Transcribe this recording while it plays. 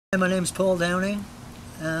Hi, my name's Paul Downing.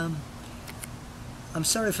 I'm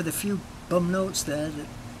sorry for the few bum notes there that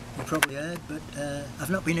you probably heard, but I've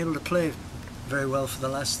not been able to play very well for the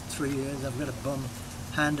last 3 years. I've got a bum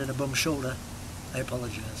hand and a bum shoulder. I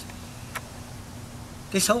apologise.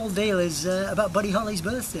 This whole deal is about Buddy Holly's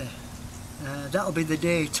birthday. That'll be the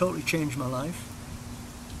day it totally changed my life.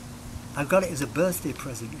 I got it as a birthday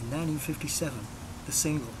present in 1957, the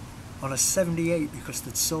single, on a 78 because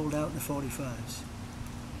they'd sold out the 45s.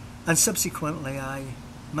 And subsequently I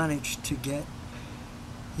managed to get,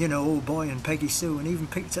 you know, Old Boy and Peggy Sue, and even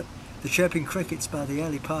picked up the Chirping Crickets by the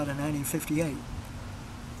early part of 1958.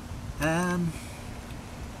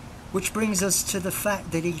 Which brings us to the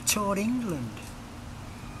fact that he toured England.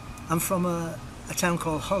 I'm from a town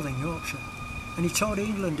called Hull in Yorkshire, and he toured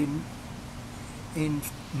England in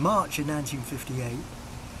March of 1958.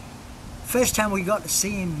 First time we got to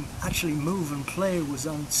see him actually move and play was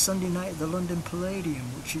on Sunday night at the London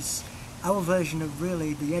Palladium, which is our version of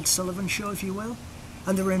really the Ed Sullivan Show, if you will.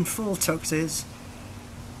 And they're in full tuxes,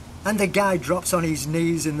 and the guy drops on his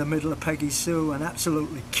knees in the middle of Peggy Sue and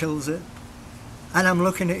absolutely kills it. And I'm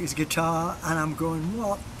looking at his guitar and I'm going,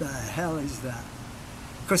 what the hell is that?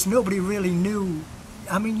 Because nobody really knew.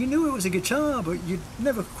 I mean, you knew it was a guitar, but you'd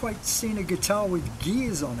never quite seen a guitar with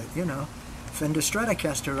gears on it, you know. Fender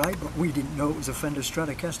Stratocaster, right? But we didn't know it was a Fender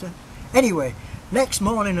Stratocaster. Anyway, next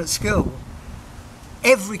morning at school,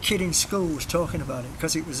 every kid in school was talking about it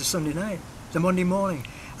because it was a Sunday night, the Monday morning.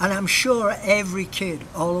 And I'm sure every kid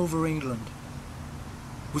all over England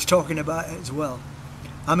was talking about it as well.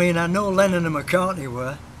 I mean, I know Lennon and McCartney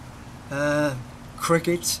were,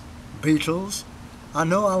 Crickets, Beatles. I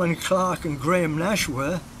know Alan Clark and Graham Nash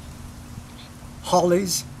were,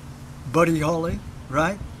 Hollies, Buddy Holly,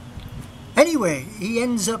 right? Anyway, he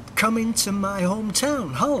ends up coming to my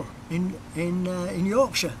hometown, Hull, in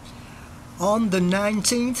Yorkshire, on the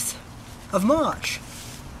 19th of March,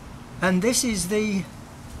 and this is the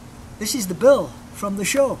bill from the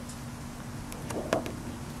show.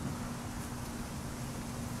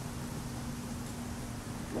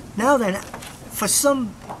 Now then, for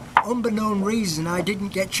some unbeknown reason, I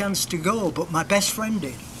didn't get a chance to go, but my best friend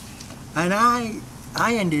did, and I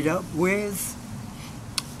ended up with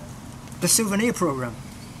the souvenir program.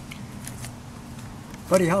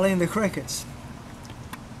 Buddy Holly and the Crickets.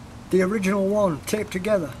 The original one, taped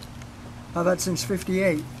together. I've had since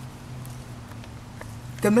 '58.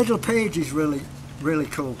 The middle page is really, really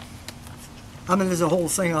cool. I mean, there's a whole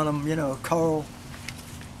thing on them, you know, coral.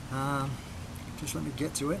 Just let me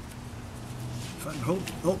get to it. If I can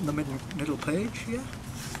open the middle page, yeah.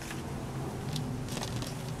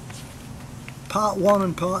 Part 1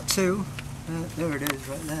 and Part 2. There it is,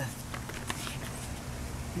 right there.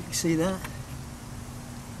 You can see that,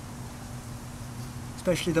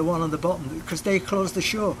 especially the one on the bottom, because they closed the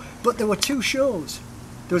show. But there were two shows.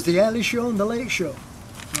 There was the early show and the late show.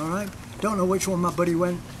 All right. Don't know which one my buddy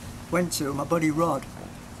went to. My buddy Rod,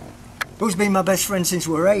 who's been my best friend since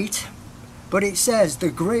we were 8. But it says the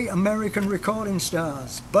great American recording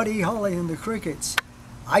stars, Buddy Holly and the Crickets.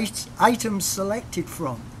 Items selected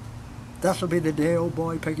from. That'll be the day. Old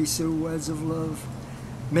Boy, Peggy Sue, Words of Love.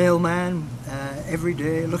 Mailman, Every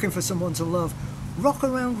Day, Looking for Someone to Love. Rock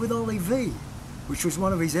Around with Ollie V, which was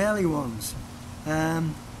one of his early ones.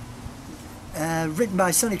 Written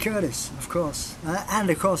by Sonny Curtis, of course. And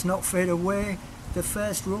of course, Not Fade Away, the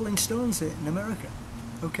first Rolling Stones hit in America.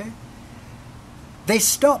 Okay? They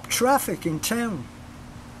stopped traffic in town.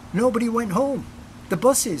 Nobody went home. The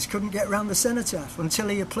buses couldn't get round the cenotaph until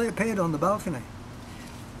he appeared on the balcony.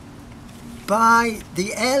 By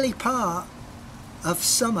the early part of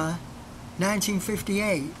summer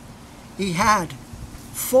 1958, he had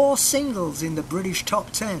 4 singles in the British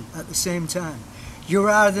top 10 at the same time. You're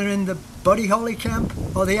either in the Buddy Holly camp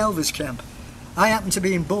or the Elvis camp. I happen to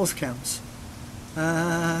be in both camps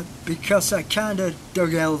because I kind of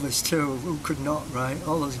dug Elvis too. Who could not, right?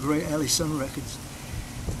 All those great early Sun records.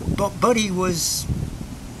 But Buddy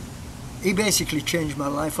he basically changed my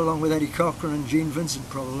life, along with Eddie Cochran and Gene Vincent,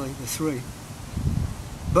 probably the 3.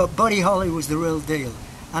 But Buddy Holly was the real deal.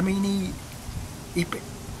 I mean, he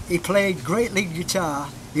played great lead guitar.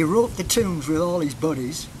 He wrote the tunes with all his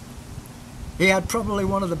buddies. He had probably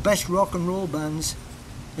one of the best rock and roll bands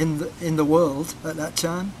in the world at that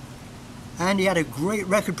time. And he had a great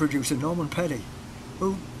record producer, Norman Petty,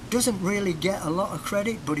 who doesn't really get a lot of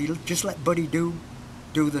credit, but he just let Buddy do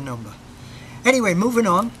the number. Anyway, moving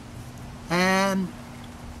on. I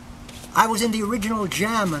was in the original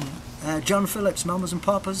Jam, and John Phillips, Mamas and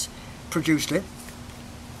Papas, produced it.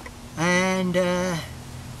 And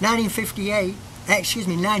 1968,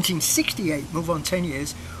 1968, move on 10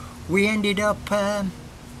 years, we ended up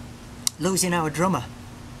losing our drummer.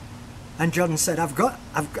 And Jordan said, I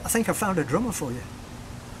think I found a drummer for you.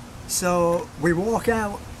 So we walk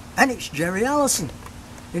out, and it's Jerry Allison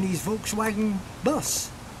in his Volkswagen bus,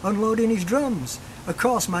 unloading his drums. Of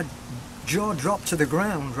course, my jaw dropped to the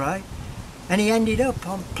ground, right? And he ended up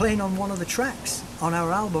playing on one of the tracks on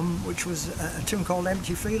our album, which was a tune called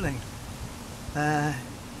Empty Feeling.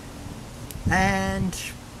 And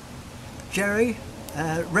Jerry,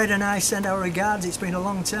 Red and I send our regards. It's been a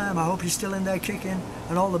long time. I hope you're still in there kicking,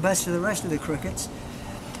 and all the best to the rest of the Crickets.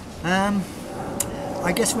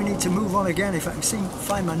 I guess we need to move on again. If I can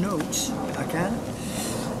find my notes, I can.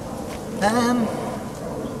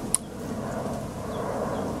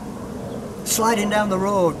 Sliding down the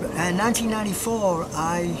road. In 1994,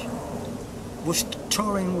 I was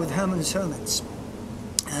touring with Herman's Hermits.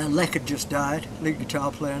 Lek had just died, lead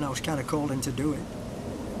guitar player, and I was kind of called in to do it.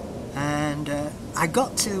 And I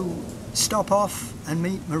got to stop off and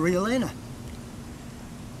meet Maria Lena.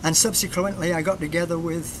 And subsequently I got together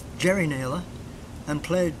with Jerry Naylor and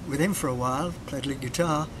played with him for a while, played lead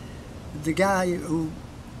guitar. The guy who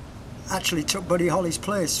actually took Buddy Holly's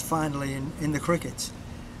place finally in the Crickets.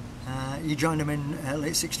 He joined him in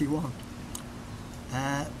late '61.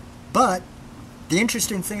 But the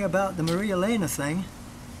interesting thing about the Maria Lena thing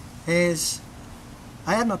is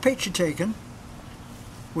I had my picture taken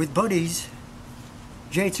with Buddy's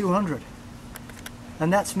J200,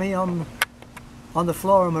 and that's me on the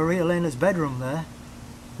floor of Maria Lena's bedroom there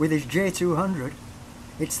with his J200.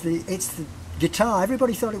 It's the guitar.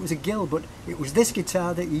 Everybody thought it was a Gill, but it was this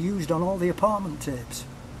guitar that you used on all the Apartment tapes.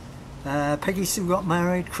 Peggy Sue Got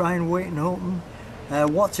Married, Crying, Waiting, Hoping,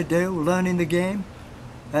 What to Do, Learning the Game,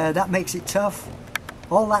 That Makes It Tough,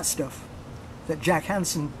 all that stuff that Jack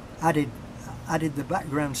Hansen added the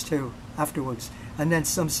backgrounds to afterwards. And then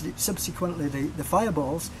subsequently the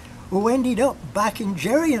Fireballs, who ended up backing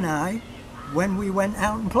Jerry and I when we went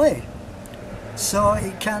out and played. So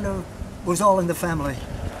it kind of was all in the family,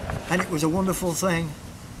 and it was a wonderful thing.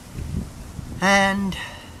 And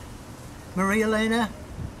Maria Lena,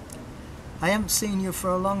 I haven't seen you for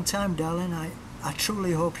a long time, darling. I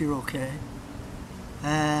truly hope you're okay.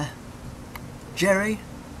 Jerry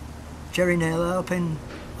Naylor up in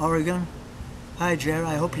Oregon. Hi Jerry,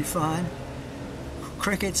 I hope you're fine.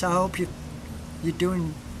 Crickets, I hope you're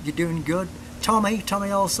doing good. Tommy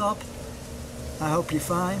Allsop, I hope you're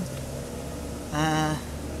fine.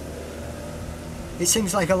 It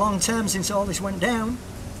seems like a long time since all this went down.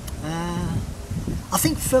 I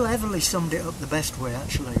think Phil Everly summed it up the best way,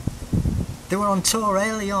 actually. They were on tour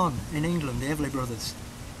early on in England, the Everly Brothers,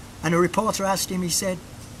 and a reporter asked him, he said,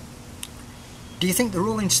 "Do you think the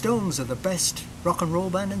Rolling Stones are the best rock and roll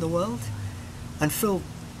band in the world?" And Phil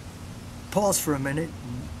paused for a minute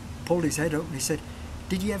and pulled his head up and he said,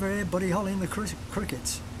 "Did you ever hear Buddy Holly and the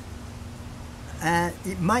Crickets?"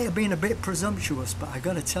 It might have been a bit presumptuous, but I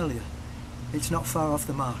gotta tell you, it's not far off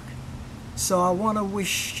the mark. So I want to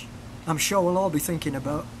wish, I'm sure we'll all be thinking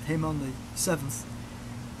about him on the 7th.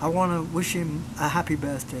 I want to wish him a happy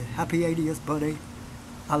birthday, happy 80th, Buddy.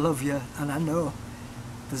 I love you, and I know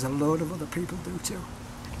there's a load of other people do too.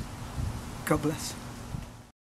 God bless.